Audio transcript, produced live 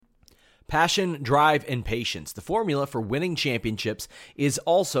Passion, drive, and patience. The formula for winning championships is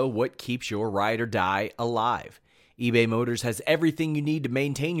also what keeps your ride or die alive. eBay Motors has everything you need to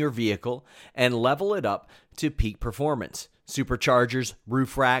maintain your vehicle and level it up to peak performance. Superchargers,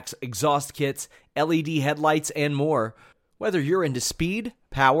 roof racks, exhaust kits, LED headlights, and more. Whether you're into speed,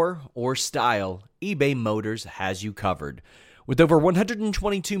 power, or style, eBay Motors has you covered. With over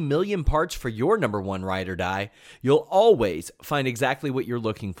 122 million parts for your number one ride or die, you'll always find exactly what you're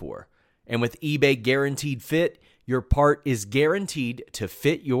looking for. And with eBay Guaranteed Fit, your part is guaranteed to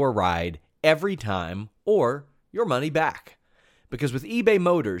fit your ride every time or your money back. Because with eBay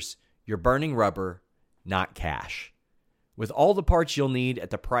Motors, you're burning rubber, not cash. With all the parts you'll need at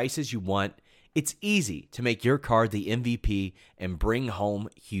the prices you want, it's easy to make your car the MVP and bring home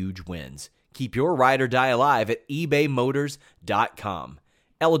huge wins. Keep your ride or die alive at ebaymotors.com.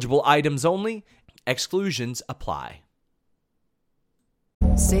 Eligible items only. Exclusions apply.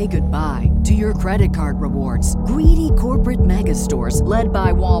 Say goodbye to your credit card rewards. Greedy corporate mega stores, led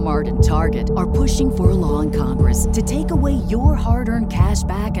by Walmart and Target, are pushing for a law in Congress to take away your hard-earned cash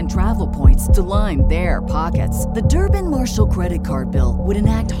back and travel points to line their pockets. The Durbin-Marshall credit card bill would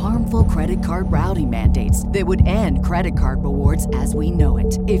enact harmful credit card routing mandates that would end credit card rewards as we know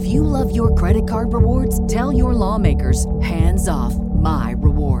it. If you love your credit card rewards, tell your lawmakers, hands off my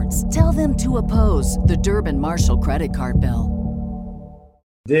rewards. Tell them to oppose the Durbin-Marshall credit card bill.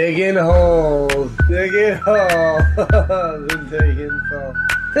 Digging holes, and taking some.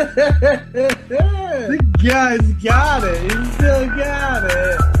 The guy's got it. He still got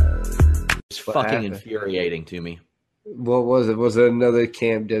it. It's fucking infuriating to me. What was it? Was it another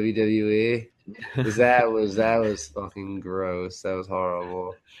Camp WWE? Because that was fucking gross. That was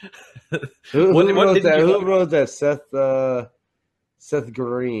horrible. Who wrote that? Who wrote that? Seth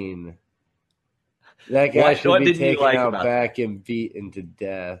Green. That guy should be taken out back and beaten to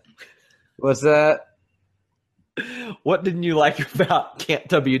death. What's that? What didn't you like about Camp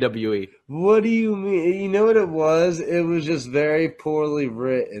WWE? What do you mean? You know what it was? It was just very poorly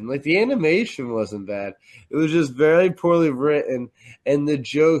written. Like, the animation wasn't bad. It was just very poorly written, and the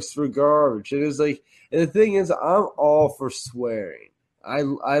jokes were garbage. It was like, and the thing is, I'm all for swearing. I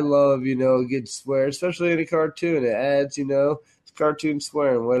love, a good swear, especially in a cartoon. It adds, it's cartoon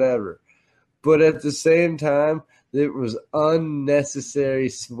swearing, whatever. But at the same time, there was unnecessary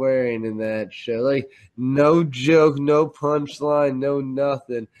swearing in that show. Like, no joke, no punchline, no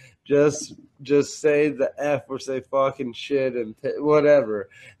nothing. Just say the F or say fucking shit and whatever.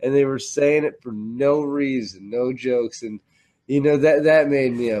 And they were saying it for no reason, no jokes. And, that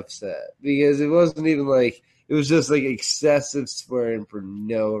made me upset. Because it wasn't even like, it was just like excessive swearing for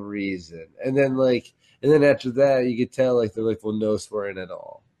no reason. And then after that, you could tell, they're like, well, no swearing at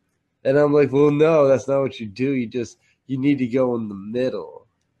all. And I'm like, well, no, that's not what you do. You need to go in the middle,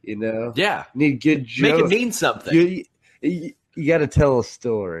 Yeah. You need good jokes. Make it mean something. You got to tell a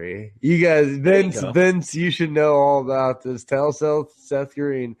story. You guys, Vince, you should know all about this. Tell Seth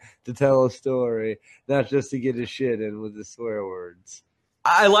Green to tell a story, not just to get his shit in with the swear words.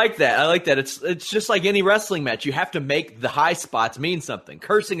 I like that. It's just like any wrestling match. You have to make the high spots mean something.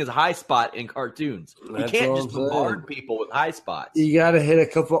 Cursing is a high spot in cartoons. You can't just bombard people with high spots. You got to hit a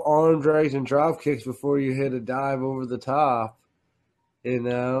couple arm drags and drop kicks before you hit a dive over the top. And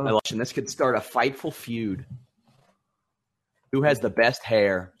this could start a fightful feud. Who has the best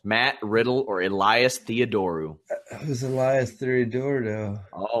hair, Matt Riddle or Elias Theodorou? Who's Elias Theodorou?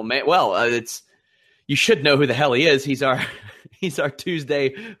 Oh man, well, you should know who the hell he is. He's our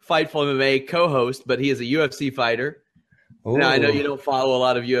Tuesday Fightful MMA co-host, but he is a UFC fighter. Ooh. Now I know you don't follow a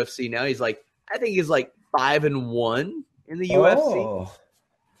lot of UFC now. I think he's 5-1 in the UFC.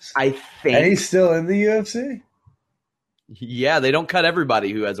 I think. And he's still in the UFC? Yeah, they don't cut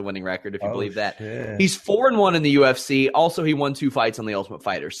everybody who has a winning record, if you believe that. Shit. He's 4-1 in the UFC. Also, he won 2 fights on The Ultimate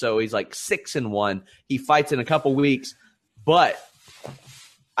Fighter, so he's 6-1. He fights in a couple weeks, but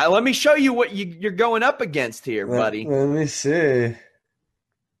let me show you what you're going up against here, buddy. Let me see.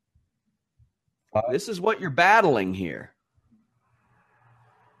 This is what you're battling here.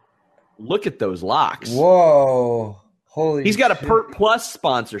 Look at those locks. Whoa. Holy He's got shit. a Pert Plus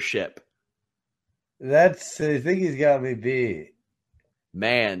sponsorship. I think he's got me beat.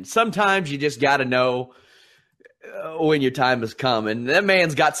 Man, sometimes you just got to know when your time has come. And that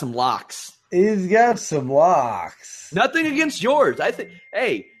man's got some locks. He's got some locks. Nothing against yours. I think,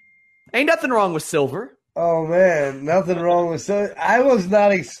 hey, ain't nothing wrong with silver. Oh, man, nothing wrong with silver. I was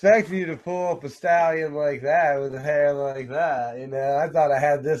not expecting you to pull up a stallion like that with a hair like that. I thought I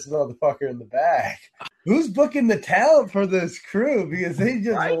had this motherfucker in the back. Who's booking the talent for this crew? Because they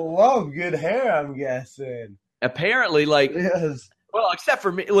just love good hair, I'm guessing. Apparently, yes. Well, except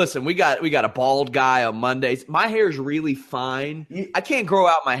for me. Listen, we got a bald guy on Mondays. My hair's really fine. I can't grow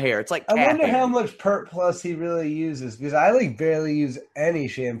out my hair. It's like I cat wonder hair. how much Pert Plus he really uses, because I like barely use any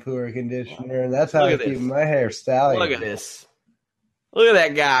shampoo or conditioner, and that's how I keep my hair stallion. Look at this. Look at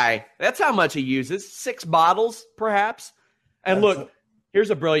that guy. That's how much he uses. 6 bottles, perhaps. And look,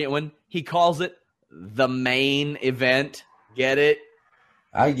 here's a brilliant one. He calls it the main event. Get it?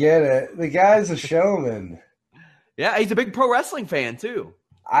 I get it. The guy's a showman. Yeah, he's a big pro wrestling fan, too.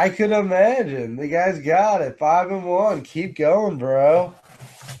 I could imagine. The guy's got it. 5-1. Keep going, bro.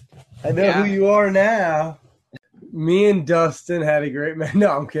 I know who you are now. Me and Dustin had a great match.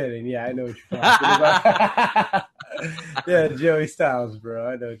 No, I'm kidding. Yeah, I know what you're talking about. Yeah, Joey Styles, bro.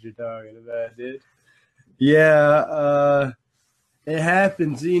 I know what you're talking about, dude. Yeah, it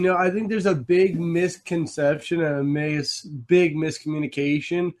happens. You know, I think there's a big misconception and a big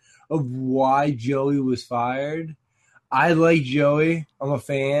miscommunication of why Joey was fired. I like Joey. I'm a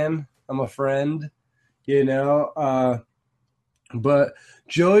fan. I'm a friend, you know. But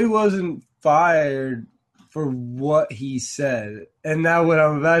Joey wasn't fired for what he said. And now what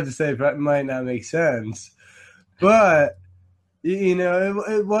I'm about to say might not make sense. But, you know,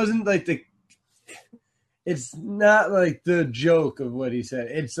 it wasn't like it's not like the joke of what he said.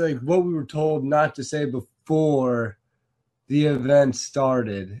 It's like what we were told not to say before the event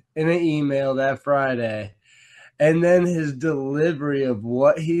started in an email that Friday. And then his delivery of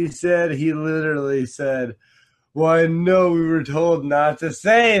what he said, he literally said, well, I know we were told not to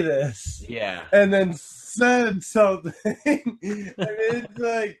say this. Yeah. And then said something. And it's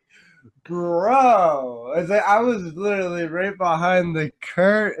like, bro. It's like I was literally right behind the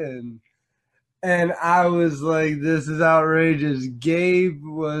curtain. And I was like, this is outrageous. Gabe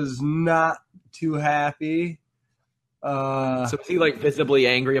was not too happy. So is he like visibly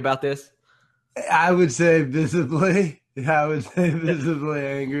angry about this? I would say visibly. I would say visibly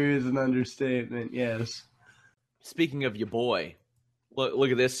angry is an understatement, yes. Speaking of your boy,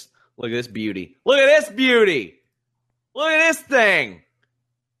 look at this. Look at this beauty. Look at this beauty. Look at this thing.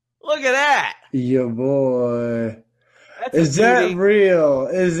 Look at that. Your boy. That's is that real?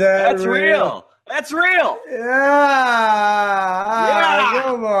 Is That's real. That's real. Yeah.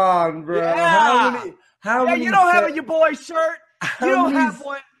 Come on, bro. Yeah. How many you don't have a your boy shirt. You don't have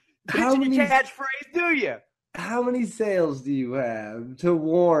one. How many catchphrase, do you? How many sales do you have to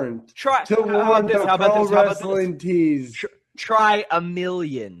warrant? How about pro wrestling tees? Try 1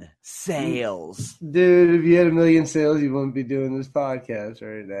 million sales. Dude, if you had 1 million sales, you wouldn't be doing this podcast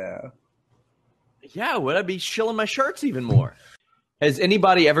right now. Yeah, would I be shilling my shirts even more? Has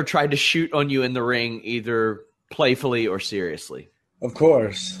anybody ever tried to shoot on you in the ring, either playfully or seriously? Of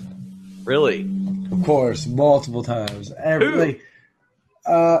course. Really? Of course, multiple times.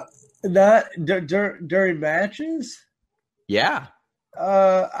 Not during matches? Yeah.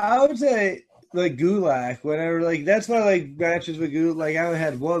 I would say like Gulak. Whenever that's why like matches with Gulak. Like I only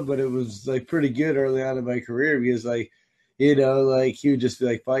had one, but it was like pretty good early on in my career because like you know like he would just be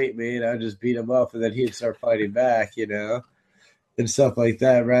like fight me and I'd just beat him up and then he'd start fighting back, you know, and stuff like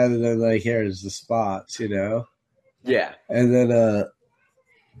that rather than like here's the spots, you know. Yeah. And then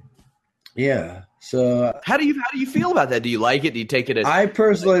yeah. So how do you feel about that? Do you like it? Do you take it as I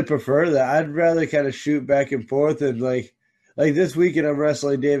personally prefer that. I'd rather kind of shoot back and forth and like this weekend I'm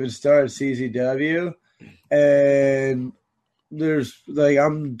wrestling David Starr at CZW and there's like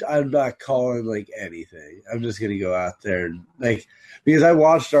I'm not calling like anything. I'm just gonna go out there and like because I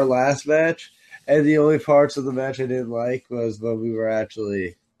watched our last match and the only parts of the match I didn't like was when we were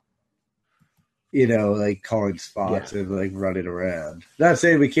actually you know, like calling spots and like running around. Not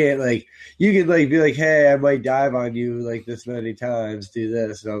saying we can't like you could like be like, hey, I might dive on you like this many times, do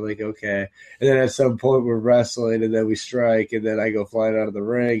this, and I'm like, okay. And then at some point we're wrestling and then we strike and then I go flying out of the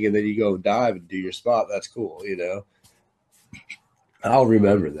ring and then you go dive and do your spot. That's cool, you know. I'll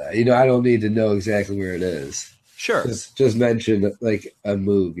remember that. You know, I don't need to know exactly where it is. Sure. Just mention like a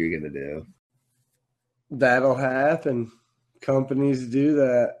move you're gonna do. That'll happen. Companies do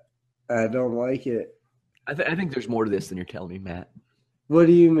that. I don't like it. I think there's more to this than you're telling me, Matt. What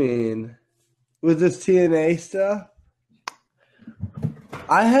do you mean? With this TNA stuff?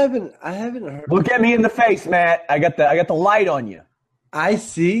 I haven't heard. Look at me in the face, Matt. I got the light on you. I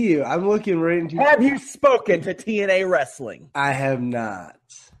see you. I'm looking right into. Have you spoken to TNA Wrestling? I have not.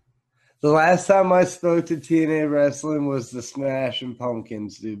 The last time I spoke to TNA Wrestling was the Smashing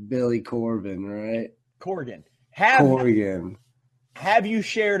Pumpkins, dude. Billy Corgan, right? Corgan. Have you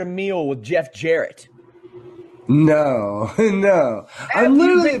shared a meal with Jeff Jarrett? No. I'm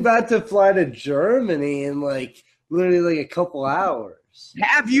literally about to fly to Germany in literally a couple hours.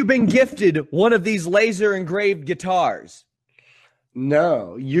 Have you been gifted one of these laser engraved guitars?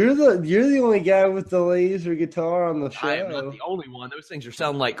 No, you're the only guy with the laser guitar on the show. I am not the only one. Those things are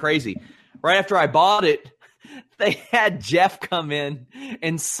sounding like crazy. Right after I bought it, they had Jeff come in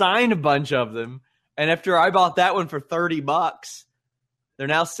and sign a bunch of them. And after I bought that one for $30, they're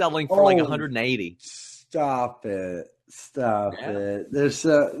now selling for like 180. Stop it. Stop Yeah. it.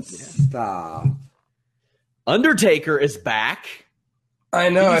 Stop. Undertaker is back. I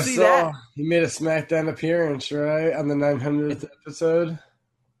know. Did you I see saw that? he made a SmackDown appearance, right, on the 900th episode.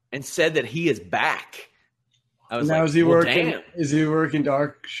 And said that he is back. I was Now like, is he well, working? damn. Is he working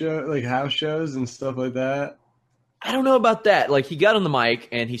dark show, like house shows and stuff like that? I don't know about that. Like, he got on the mic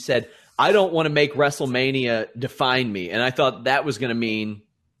and he said, I don't want to make WrestleMania define me. And I thought that was going to mean,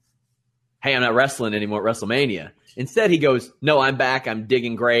 hey, I'm not wrestling anymore at WrestleMania. Instead, he goes, no, I'm back. I'm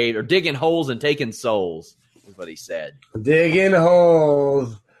digging grave or digging holes and taking souls, is what he said. Digging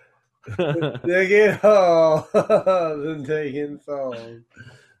holes. Digging holes and taking souls.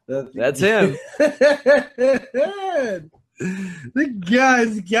 That's him. The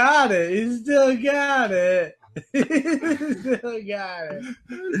guy's got it. He still got it. He still got it.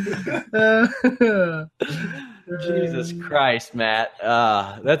 Jesus Christ, Matt.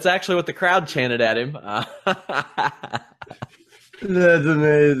 That's actually what the crowd chanted at him. That's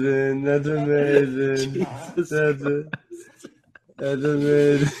amazing. That's amazing. That's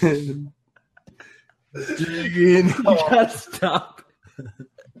amazing. Digging You gotta stop.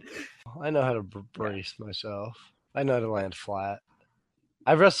 I know how to brace myself. I know how to land flat.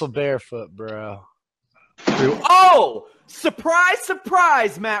 I wrestle barefoot, bro. Oh, surprise,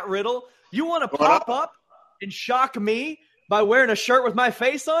 surprise, Matt Riddle. You want to pop up and shock me by wearing a shirt with my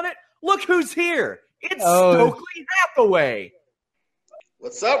face on it? Look who's here. It's Stokely Hathaway.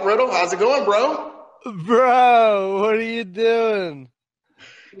 What's up, Riddle? How's it going, bro? Bro, what are you doing?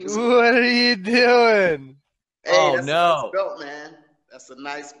 What are you doing? Hey, Oh, that's no. a nice belt, man. That's a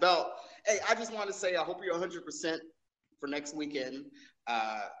nice belt. Hey, I just want to say I hope you're 100% for next weekend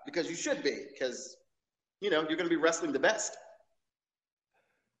because you should be because, you know, you're going to be wrestling the best.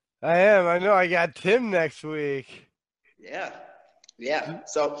 I am. I know. I got Tim next week. Yeah. Yeah.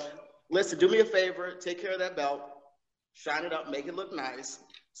 So, listen, do me a favor. Take care of that belt. Shine it up. Make it look nice.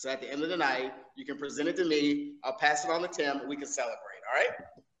 So at the end of the night, you can present it to me. I'll pass it on to Tim. And we can celebrate. All right?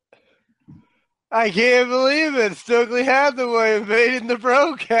 I can't believe it. Stokely Hathaway invading the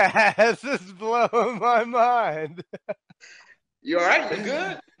broadcast. This is blowing my mind. You all right? You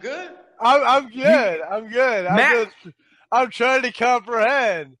good? Good? I'm good. I'm good. Matt- I'm trying to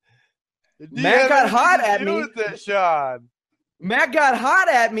comprehend. Do you Matt have got anything hot to at do me. with this, Sean? Matt got hot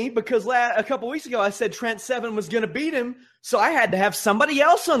at me because a couple weeks ago I said Trent Seven was going to beat him, so I had to have somebody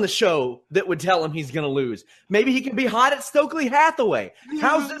else on the show that would tell him he's going to lose. Maybe he can be hot at Stokely Hathaway.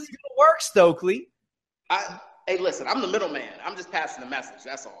 How's this going to work, Stokely? Hey, listen, I'm the middleman. I'm just passing the message.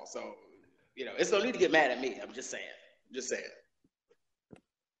 That's all. So, you know, it's no need to get mad at me. I'm just saying. Just saying.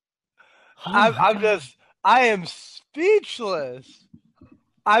 I am speechless.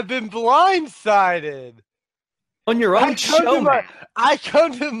 I've been blindsided. On your own show, man. I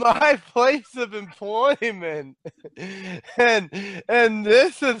come to my place of employment, and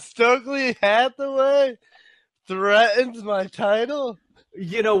this is Stokely Hathaway threatens my title.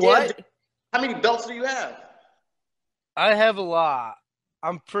 You know what? Yeah, how many belts do you have? I have a lot.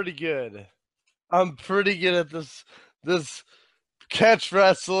 I'm pretty good. I'm pretty good at this catch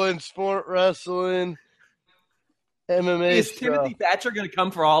wrestling, sport wrestling, MMA Is stuff. Timothy Thatcher going to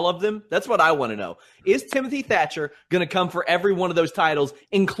come for all of them? That's what I want to know. Is Timothy Thatcher going to come for every one of those titles,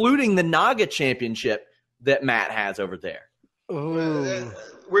 including the Naga Championship that Matt has over there? Ooh.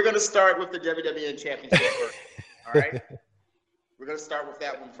 We're going to start with the WWE Championship first. All right? We're going to start with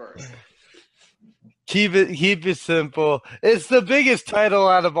that one first. Keep it simple. It's the biggest title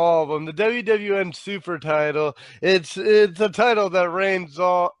out of all of them. The WWN Super title. It's a title that reigns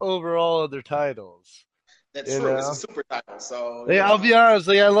over all other titles. That's true. It's a super title. So I'll be honest.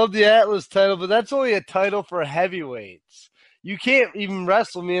 I love the Atlas title, but that's only a title for heavyweights. You can't even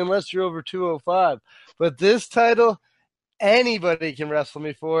wrestle me unless you're over 205. But this title, anybody can wrestle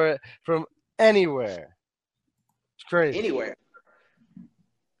me for it from anywhere. It's crazy. Anywhere.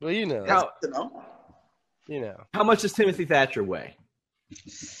 Well, you know. How much does Timothy Thatcher weigh?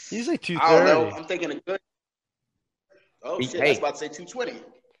 He's like 230. I don't know. I'm thinking a good. Oh, shit. I Hey. was about to say 220.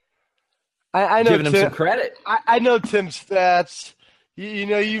 I know Giving him Tim, some credit. I know Tim's stats. You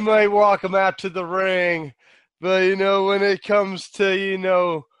know, you might walk him out to the ring, but, you know, when it comes to, you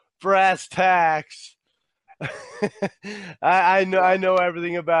know, brass tacks, I know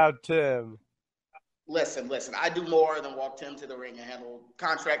everything about Tim. Listen. I do more than walk Tim to the ring and handle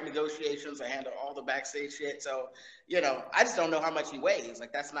contract negotiations. I handle all the backstage shit. So, I just don't know how much he weighs.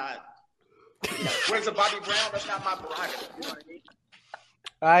 Like, that's not, where's the Bobby Brown? That's not my prerogative. You know what I mean?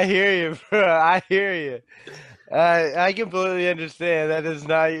 I hear you, bro. I hear you. I completely understand.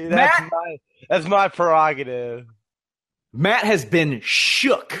 That's my prerogative. Matt has been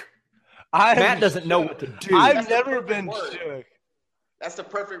shook. Matt doesn't know what to do. I've never been shook. That's the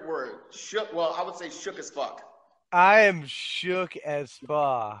perfect word. Shook. Well, I would say shook as fuck. I am shook as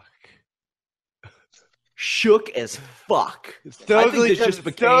fuck. Shook as fuck. Stokely's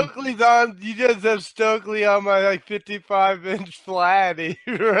on. You just have Stokely on my 55-inch flatty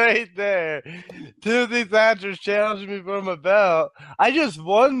right there. Timothy Thatcher's challenging me for my belt. I just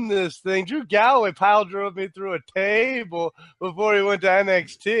won this thing. Drew Galloway pile drove me through a table before he went to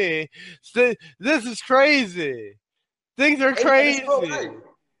NXT. This is crazy. Things are crazy.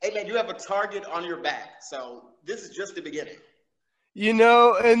 Hey, man, you have a target on your back. So this is just the beginning.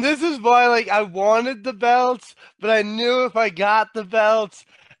 And this is why, I wanted the belts, but I knew if I got the belts,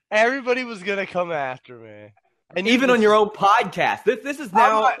 everybody was going to come after me. And even on your own podcast. This is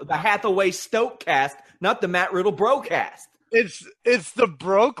now the Hathaway Stoke cast, not the Matt Riddle Brocast. It's the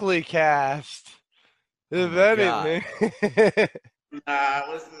Brockley cast, if anything.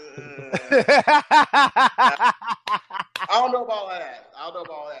 I don't know about that.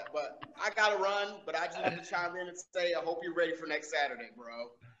 But I got to run. But I just wanted to chime in and say I hope you're ready for next Saturday, bro.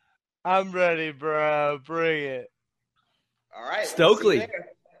 I'm ready, bro. Bring it. All right. Stokely.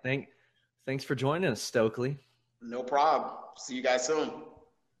 Thanks for joining us, Stokely. No problem. See you guys soon.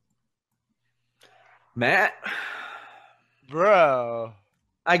 Matt. Bro.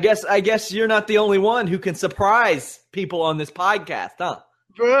 I guess you're not the only one who can surprise people on this podcast, huh?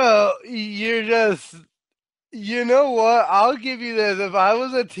 Bro, you're just, you know what? I'll give you this. If I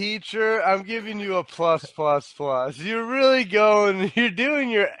was a teacher, I'm giving you a plus. You're really you're doing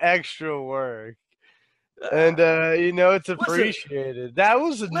your extra work. And, it's appreciated. That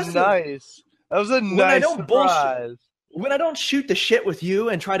was nice. That was a nice surprise. When I don't shoot the shit with you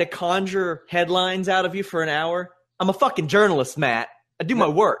and try to conjure headlines out of you for an hour, I'm a fucking journalist, Matt. I do my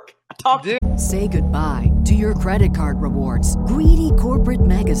work. I talk to Say goodbye to your credit card rewards. Greedy corporate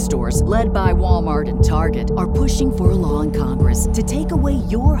mega stores, led by Walmart and Target, are pushing for a law in Congress to take away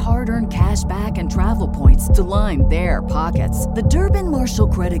your hard-earned cash back and travel points to line their pockets. The Durbin-Marshall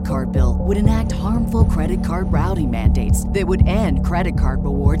credit card bill would enact harmful credit card routing mandates that would end credit card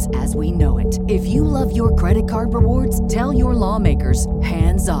rewards as we know it. If you love your credit card rewards, tell your lawmakers,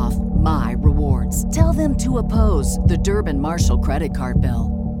 hands off my rewards. Tell them to oppose the Durbin-Marshall credit card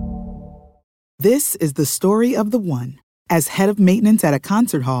bill. This is the story of the one. As head of maintenance at a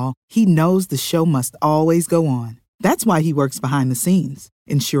concert hall, he knows the show must always go on. That's why he works behind the scenes,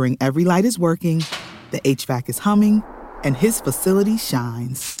 ensuring every light is working, the HVAC is humming, and his facility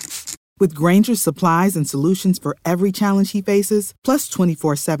shines. With Grainger's supplies and solutions for every challenge he faces, plus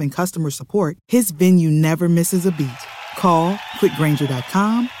 24/7 customer support, his venue never misses a beat. Call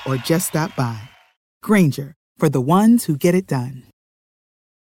quickgrainger.com or just stop by. Grainger, for the ones who get it done.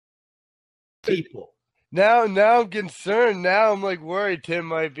 people. Now I'm concerned. Now I'm worried Tim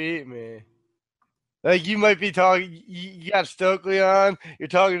might beat me. You might be talking. You got Stokely on. You're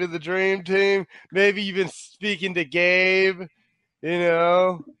talking to the Dream Team. Maybe you've been speaking to Gabe.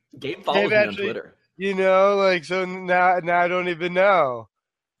 Gabe follows me on Twitter. So now I don't even know.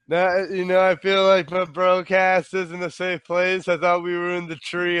 Now, I feel like my broadcast isn't a safe place. I thought we were in the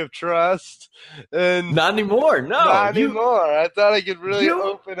tree of trust. And not anymore. No. Not anymore. I thought I could really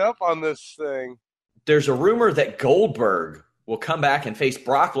open up on this thing. There's a rumor that Goldberg will come back and face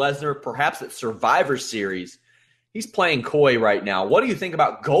Brock Lesnar, perhaps at Survivor Series. He's playing coy right now. What do you think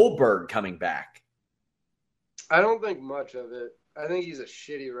about Goldberg coming back? I don't think much of it. I think he's a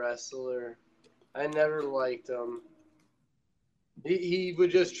shitty wrestler. I never liked him. He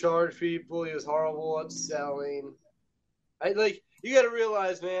would just charge people. He was horrible at selling. You got to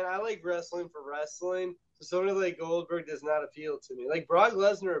realize, man, I like wrestling for wrestling. So somebody like Goldberg does not appeal to me. Brock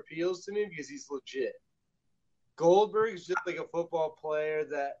Lesnar appeals to me because he's legit. Goldberg's just like a football player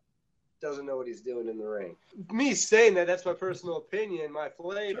that doesn't know what he's doing in the ring. Me saying that's my personal opinion, my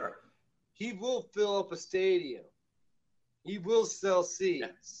flavor. Sure. He will fill up a stadium. He will sell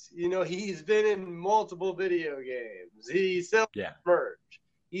seats. Yeah. He's been in multiple video games. He sells merch.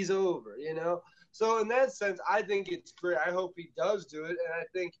 He's over, So in that sense, I think it's great. I hope he does do it. And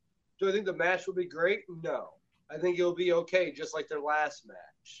do I think the match will be great? No. I think it'll be okay, just like their last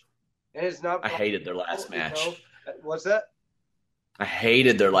match. And it's not. I hated their last match. What's that? I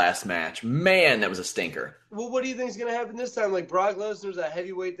hated their last match. Man, that was a stinker. Well, what do you think is going to happen this time? Brock Lesnar's a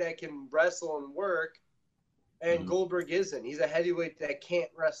heavyweight that can wrestle and work. and Goldberg isn't. He's a heavyweight that can't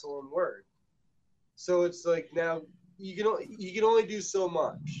wrestle and work. So it's like now you can only do so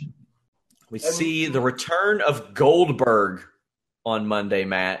much. We see the return of Goldberg on Monday,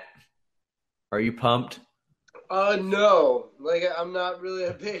 Matt. Are you pumped? No. Like, I'm not really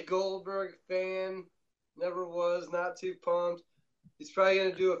a big Goldberg fan. Never was. Not too pumped. He's probably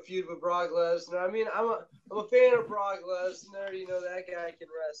going to do a feud with Brock Lesnar. I mean, I'm a fan of Brock Lesnar. You know, that guy can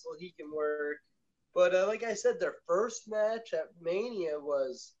wrestle. He can work. But like I said, their first match at Mania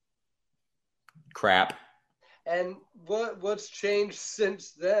was crap. And what's changed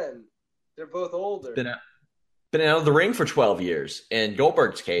since then? They're both older. Been out of the ring for 12 years in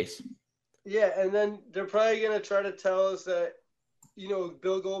Goldberg's case. Yeah, and then they're probably going to try to tell us that, you know,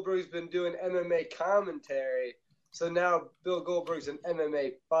 Bill Goldberg's been doing MMA commentary, so now Bill Goldberg's an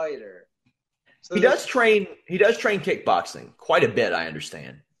MMA fighter. So He does train kickboxing quite a bit, I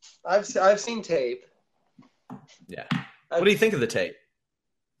understand. I've seen tape. Yeah. What do you think of the tape?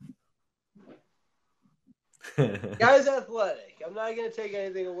 Guy's athletic. I'm not going to take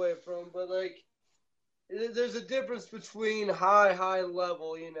anything away from him, but, like, there's a difference between high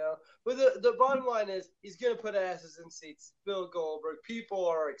level, you know. But the bottom line is he's going to put asses in seats. Bill Goldberg. People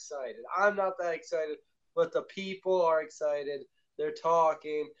are excited. I'm not that excited, but the people are excited. They're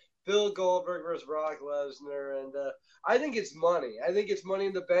talking. Bill Goldberg versus Brock Lesnar. And I think it's money. I think it's money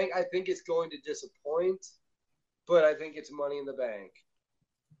in the bank. I think it's going to disappoint, but I think it's money in the bank.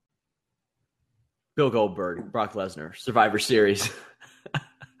 Bill Goldberg, Brock Lesnar, Survivor Series.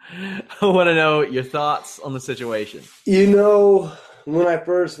 I want to know your thoughts on the situation. You know, when I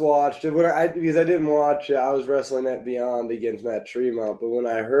first watched it, because I didn't watch it, I was wrestling at Beyond against Matt Tremont. But when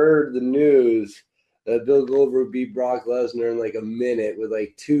I heard the news that Bill Goldberg beat Brock Lesnar in like a minute with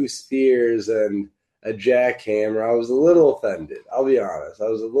like 2 spears and a jackhammer, I was a little offended. I'll be honest. I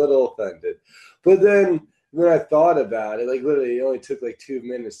was a little offended. But then when I thought about it, like literally it only took like 2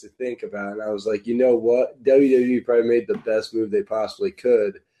 minutes to think about it. And I was like, you know what? WWE probably made the best move they possibly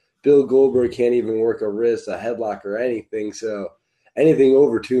could. Bill Goldberg can't even work a wrist, a headlock, or anything. So anything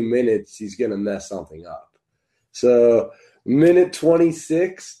over 2 minutes, he's going to mess something up. So minute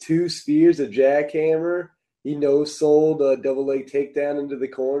 26, 2 spears, a jackhammer. He no-sold a double leg takedown into the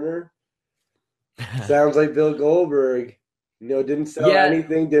corner. Sounds like Bill Goldberg. You know, didn't sell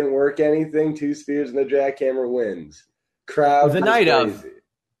anything, didn't work anything. 2 spears and a jackhammer wins. Crowd the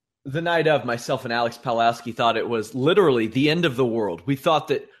night of, myself and Alex Palowski thought it was literally the end of the world. We thought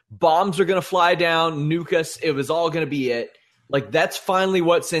that bombs are going to fly down, nuke us. It was all going to be it. Like, that's finally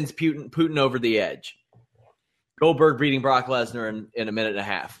what sends Putin over the edge. Goldberg beating Brock Lesnar in a minute and a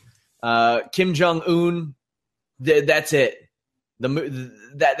half. Kim Jong-un, that's it.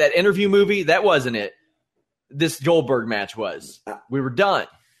 That interview movie, that wasn't it. This Goldberg match was. We were done.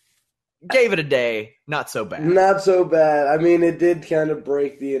 Gave it a day. Not so bad. Not so bad. I mean, it did kind of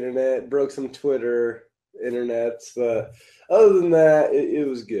break the internet, broke some Twitter internets, but other than that, it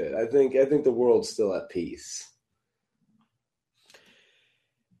was good. I think the world's still at peace.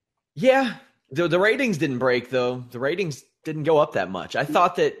 Yeah, the ratings didn't break though. The ratings didn't go up that much. I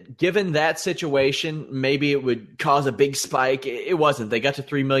thought that given that situation, maybe it would cause a big spike. It wasn't. They got to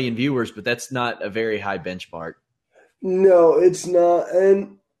 3 million viewers, but that's not a very high benchmark. No, it's not.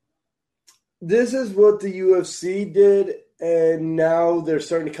 And this is what the UFC did, and now they're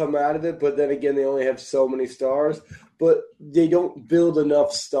starting to come out of it, but then again, they only have so many stars, but they don't build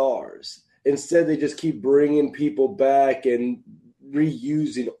enough stars. Instead, they just keep bringing people back and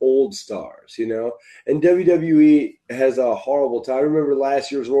reusing old stars, you know? And WWE has a horrible time. I remember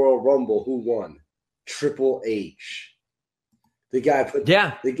last year's Royal Rumble, who won? Triple H. The guy put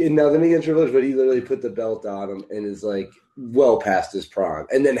now then against Triple H, but he literally put the belt on him and is like well past his prime,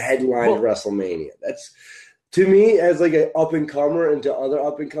 and then headlined WrestleMania. That's, to me, as like an up and comer and to other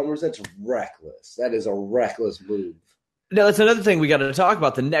up and comers, that's reckless. That is a reckless move. No, that's another thing we got to talk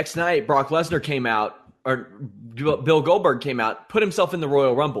about. The next night, Brock Lesnar came out, or Bill Goldberg came out, put himself in the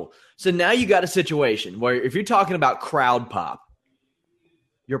Royal Rumble. So now you got a situation where if you're talking about crowd pop,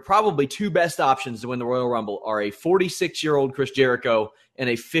 your probably 2 best options to win the Royal Rumble are a 46-year-old Chris Jericho and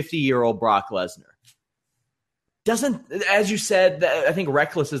a 50-year-old Brock Lesnar. As you said, I think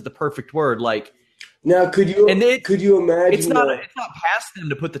reckless is the perfect word. Like, now, could you imagine? It's not past them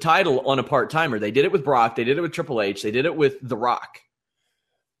to put the title on a part-timer. They did it with Brock. They did it with Triple H. They did it with The Rock.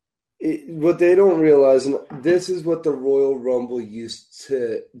 What they don't realize, and this is what the Royal Rumble used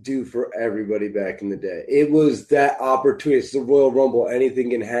to do for everybody back in the day. It was that opportunity. It's the Royal Rumble. Anything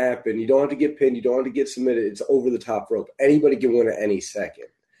can happen. You don't have to get pinned. You don't have to get submitted. It's over the top rope. Anybody can win at any second,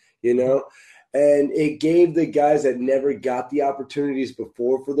 you know? And it gave the guys that never got the opportunities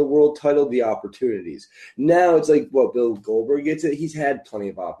before for the world title the opportunities. Now it's like, what, Bill Goldberg gets it? He's had plenty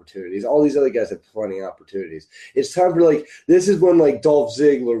of opportunities. All these other guys have plenty of opportunities. It's time for, like, this is when, like, Dolph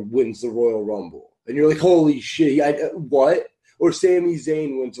Ziggler wins the Royal Rumble. And you're like, holy shit, what? Or Sami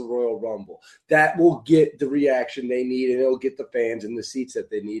Zayn wins the Royal Rumble. That will get the reaction they need, and it'll get the fans in the seats that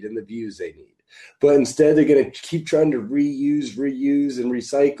they need and the views they need. But instead, they're going to keep trying to reuse, and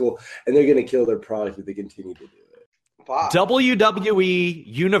recycle, and they're going to kill their product if they continue to do it. Wow. WWE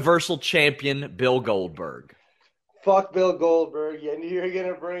Universal Champion Bill Goldberg. Fuck Bill Goldberg. You knew you were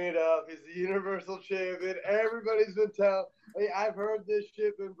going to bring it up. He's the Universal Champion. Everybody's been telling. I've heard this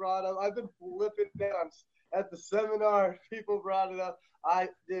shit been brought up. I've been flipping down at the seminar. People brought it up. I'm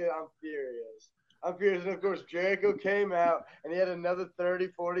furious. I'm furious. And, of course, Jericho came out, and he had another 30,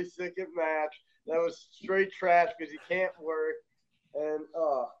 40-second match that was straight trash because he can't work. And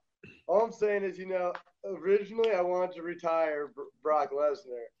all I'm saying is, originally I wanted to retire Brock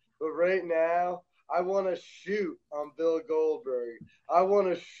Lesnar. But right now, I want to shoot on Bill Goldberg. I want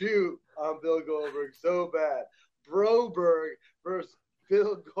to shoot on Bill Goldberg so bad. Broberg versus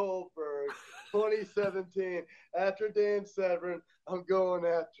Bill Goldberg, 2017. After Dan Severn, I'm going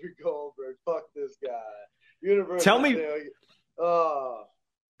after Goldberg. Fuck this guy. Universal.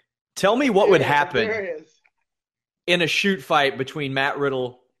 Tell me what would happen in a shoot fight between Matt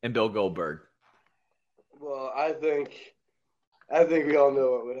Riddle and Bill Goldberg. Well, I think we all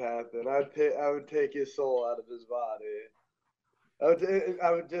know what would happen. I would take his soul out of his body.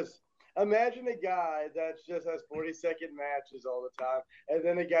 I would just imagine a guy that just has 40-second matches all the time, and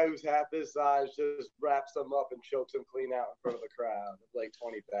then a guy who's half his size just wraps him up and chokes him clean out in front of a crowd of like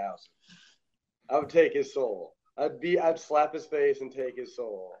 20,000. I would take his soul. I'd slap his face and take his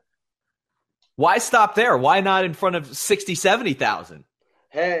soul. Why stop there? Why not in front of 60, 70,000?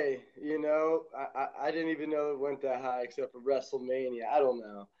 Hey, I didn't even know it went that high except for WrestleMania. I don't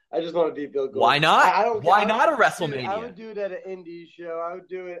know. I just want to beat Bill Goldberg. Why not? Why not a WrestleMania? I would do it at an indie show. I would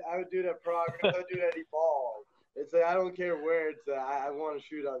do it at Progress. I would do it at Evolve. It's like, I don't care where it's at. I want to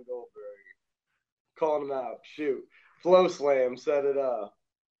shoot on Goldberg. Calling him out. Shoot. Flow slam. Set it up.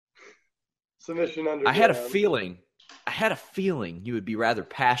 Submission under. I had a feeling you would be rather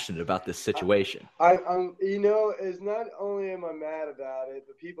passionate about this situation. I'm it's not only am I mad about it,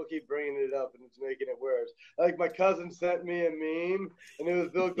 but people keep bringing it up and it's making it worse. Like, my cousin sent me a meme, and it was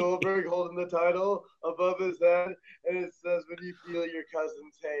Bill Goldberg holding the title above his head, and it says, "When you feel your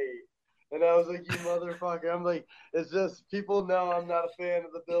cousin's hate." And I was like, you motherfucker. I'm like, it's just, people know I'm not a fan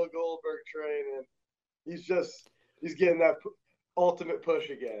of the Bill Goldberg train, and he's getting that ultimate push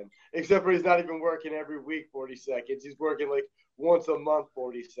again. Except for he's not even working every week 40 seconds. He's working like once a month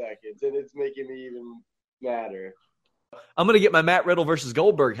 40 seconds, and it's making me even madder. I'm going to get my Matt Riddle versus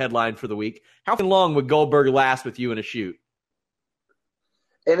Goldberg headline for the week. How long would Goldberg last with you in a shoot?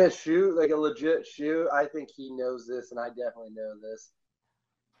 In a shoot, like a legit shoot, I think he knows this, and I definitely know this.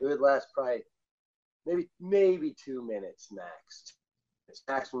 It would last probably maybe 2 minutes max. It's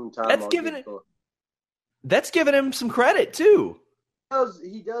maximum time. That's giving him some credit too.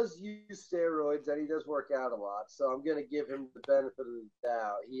 He does use steroids, and he does work out a lot, so I'm going to give him the benefit of the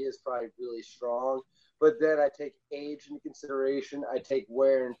doubt. He is probably really strong, but then I take age into consideration. I take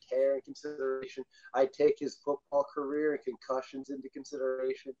wear and tear into consideration. I take his football career and concussions into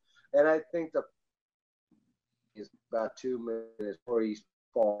consideration, and I think is about 2 minutes before he's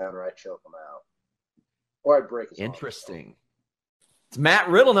fall down or I choke him out. Or I break his arm. Interesting. It's Matt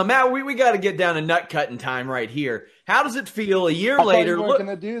Riddle. Now, Matt, we got to get down to nut cutting time right here. How does it feel a year later? I thought you weren't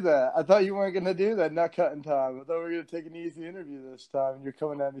going to do that. I thought you weren't going to do that, nut cutting time. I thought we were going to take an easy interview this time, and you're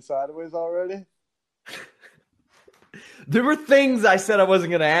coming at me sideways already? There were things I said I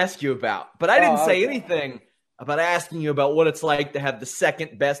wasn't going to ask you about, but I didn't say anything about asking you about what it's like to have the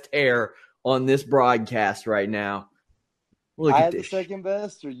second best hair on this broadcast right now. Look, I have the second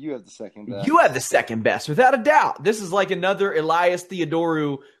best, or you have the second best? You have the second best, without a doubt. This is like another Elias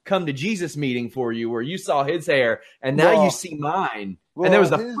Theodorou come to Jesus meeting for you, where you saw his hair, and now you see mine. And that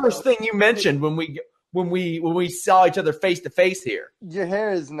was the first thing you mentioned when we saw each other face to face here. Your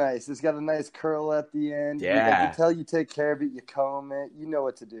hair is nice. It's got a nice curl at the end. Yeah, I can tell you take care of it. You comb it. You know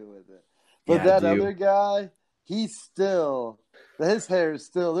what to do with it. But that other guy, his hair is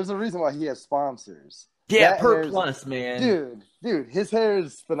still. There's a reason why he has sponsors. Yeah, per plus, man. Dude, his hair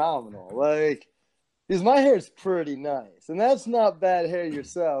is phenomenal. Like, because my hair is pretty nice. And that's not bad hair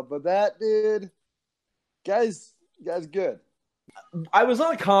yourself, but that dude, guy's good. I was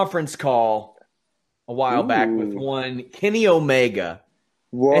on a conference call a while back with one Kenny Omega.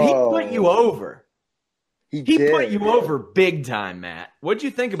 Whoa. And he put you over. He put you over big time, Matt. What'd you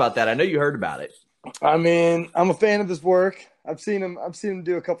think about that? I know you heard about it. I mean, I'm a fan of his work. I've seen him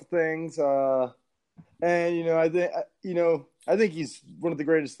do a couple things, and I think he's one of the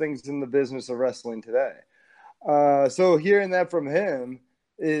greatest things in the business of wrestling today. So hearing that from him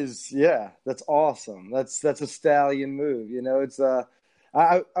is, that's awesome. That's a stallion move. It's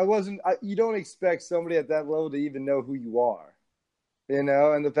you don't expect somebody at that level to even know who you are, and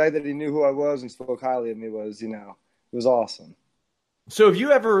the fact that he knew who I was and spoke highly of me was, it was awesome. So have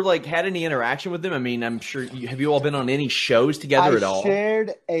you ever had any interaction with him? I mean, I'm sure have you all been on any shows together at all? I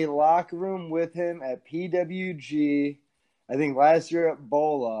shared a locker room with him at PWG, I think last year at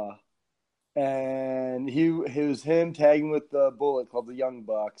Bola, and it was him tagging with the Bullet Club, the Young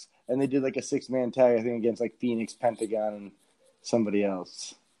Bucks, and they did a 6-man tag, I think, against Phoenix, Pentagon, and somebody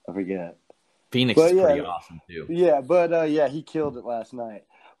else. I forget. Phoenix is pretty awesome too. Yeah, but he killed it last night.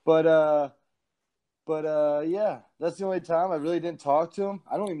 But that's the only time I really didn't talk to him.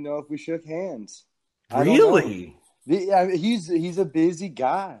 I don't even know if we shook hands. Really? He's a busy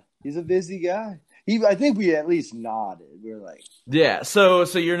guy. I think we at least nodded. We were like, yeah. So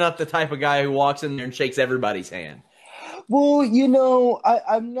you're not the type of guy who walks in there and shakes everybody's hand. Well,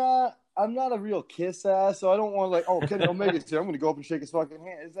 I'm not a real kiss ass, so I don't want Kenny Omega's here, I'm going to go up and shake his fucking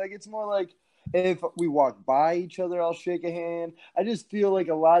hand. It's more like if we walk by each other, I'll shake a hand. I just feel like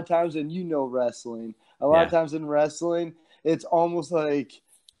a lot of times, and wrestling, of times in wrestling, it's almost like,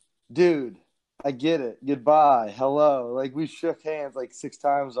 dude, I get it. Goodbye. Hello. We shook hands 6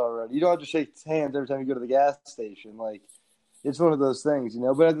 times already. You don't have to shake hands every time you go to the gas station. It's one of those things,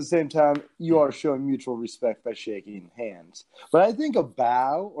 But at the same time, you are showing mutual respect by shaking hands. But I think a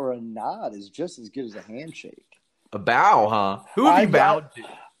bow or a nod is just as good as a handshake. A bow, huh? Who have you bowed to?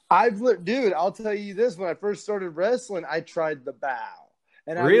 Dude, I'll tell you this. When I first started wrestling, I tried the bow.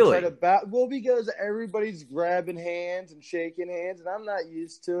 And I really? Tried to bow. Well, because everybody's grabbing hands and shaking hands, and I'm not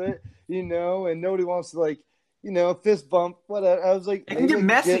used to it, and nobody wants to, fist bump, whatever. I was like... It can get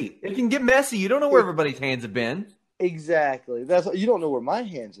messy. It can get messy. You don't know where everybody's hands have been. Exactly. You don't know where my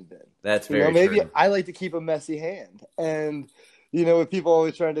hands have been. That's very true. Maybe I like to keep a messy hand. And, with people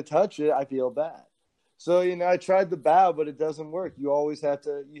always trying to touch it, I feel bad. So, I tried the bow, but it doesn't work. You always have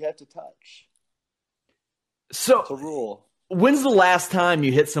to touch. So, it's a rule. When's the last time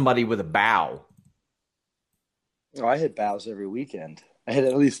you hit somebody with a bow? Oh, I hit bows every weekend. I hit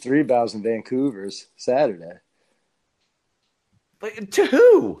at least 3 bows in Vancouver's Saturday. But to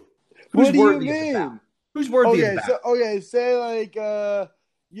who? What do you mean? Who's worthy of the bow? Say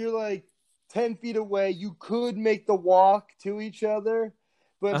you're 10 feet away. You could make the walk to each other,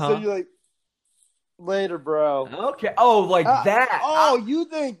 but so you're like, later, bro. Okay. Oh, that. Oh,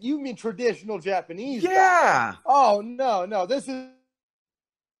 you mean traditional Japanese? Yeah. Bow. Oh, no. This is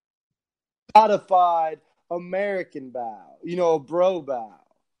modified American bow. A bro bow.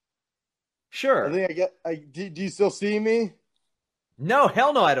 Sure. I think do you still see me? No,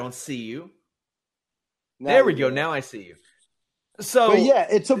 hell no, I don't see you. There we go. Now I see you. So, but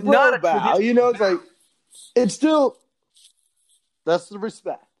it's a bro bow. It's still, that's the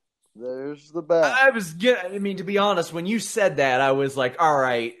respect. There's the bow. To be honest, when you said that, I was like, all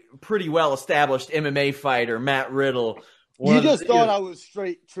right, pretty well established MMA fighter, Matt Riddle. You just thought I was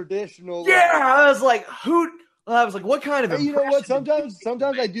straight traditional. Yeah, I was like, what kind of? You know what? Sometimes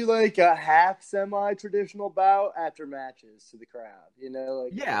I do a half semi-traditional bow after matches to the crowd.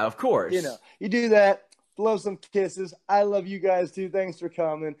 Yeah, of course. You do that. Blow some kisses. I love you guys too. Thanks for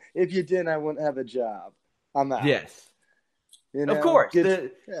coming. If you didn't, I wouldn't have a job. I'm out. Yes. Of course.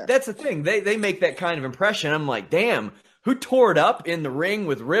 That's the thing. They make that kind of impression. I'm like, damn, who tore it up in the ring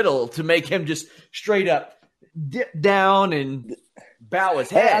with Riddle to make him just straight up dip down and bow his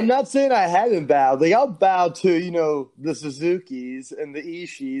head? Hey, I'm not saying I haven't bowed. I'll bow to, the Suzukis and the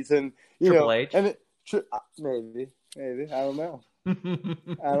Ishis and, Triple H. And maybe. I don't know.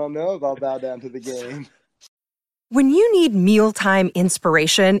 I don't know if I'll bow down to the game. When you need mealtime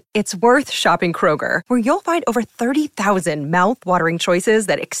inspiration, it's worth shopping Kroger, where you'll find over 30,000 mouth-watering choices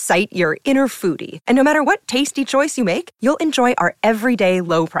that excite your inner foodie. And no matter what tasty choice you make, you'll enjoy our everyday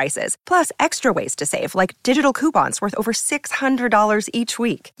low prices, plus extra ways to save, like digital coupons worth over $600 each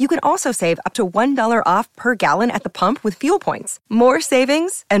week. You can also save up to $1 off per gallon at the pump with fuel points. More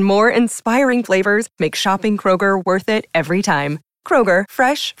savings and more inspiring flavors make shopping Kroger worth it every time. Kroger,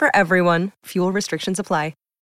 fresh for everyone. Fuel restrictions apply.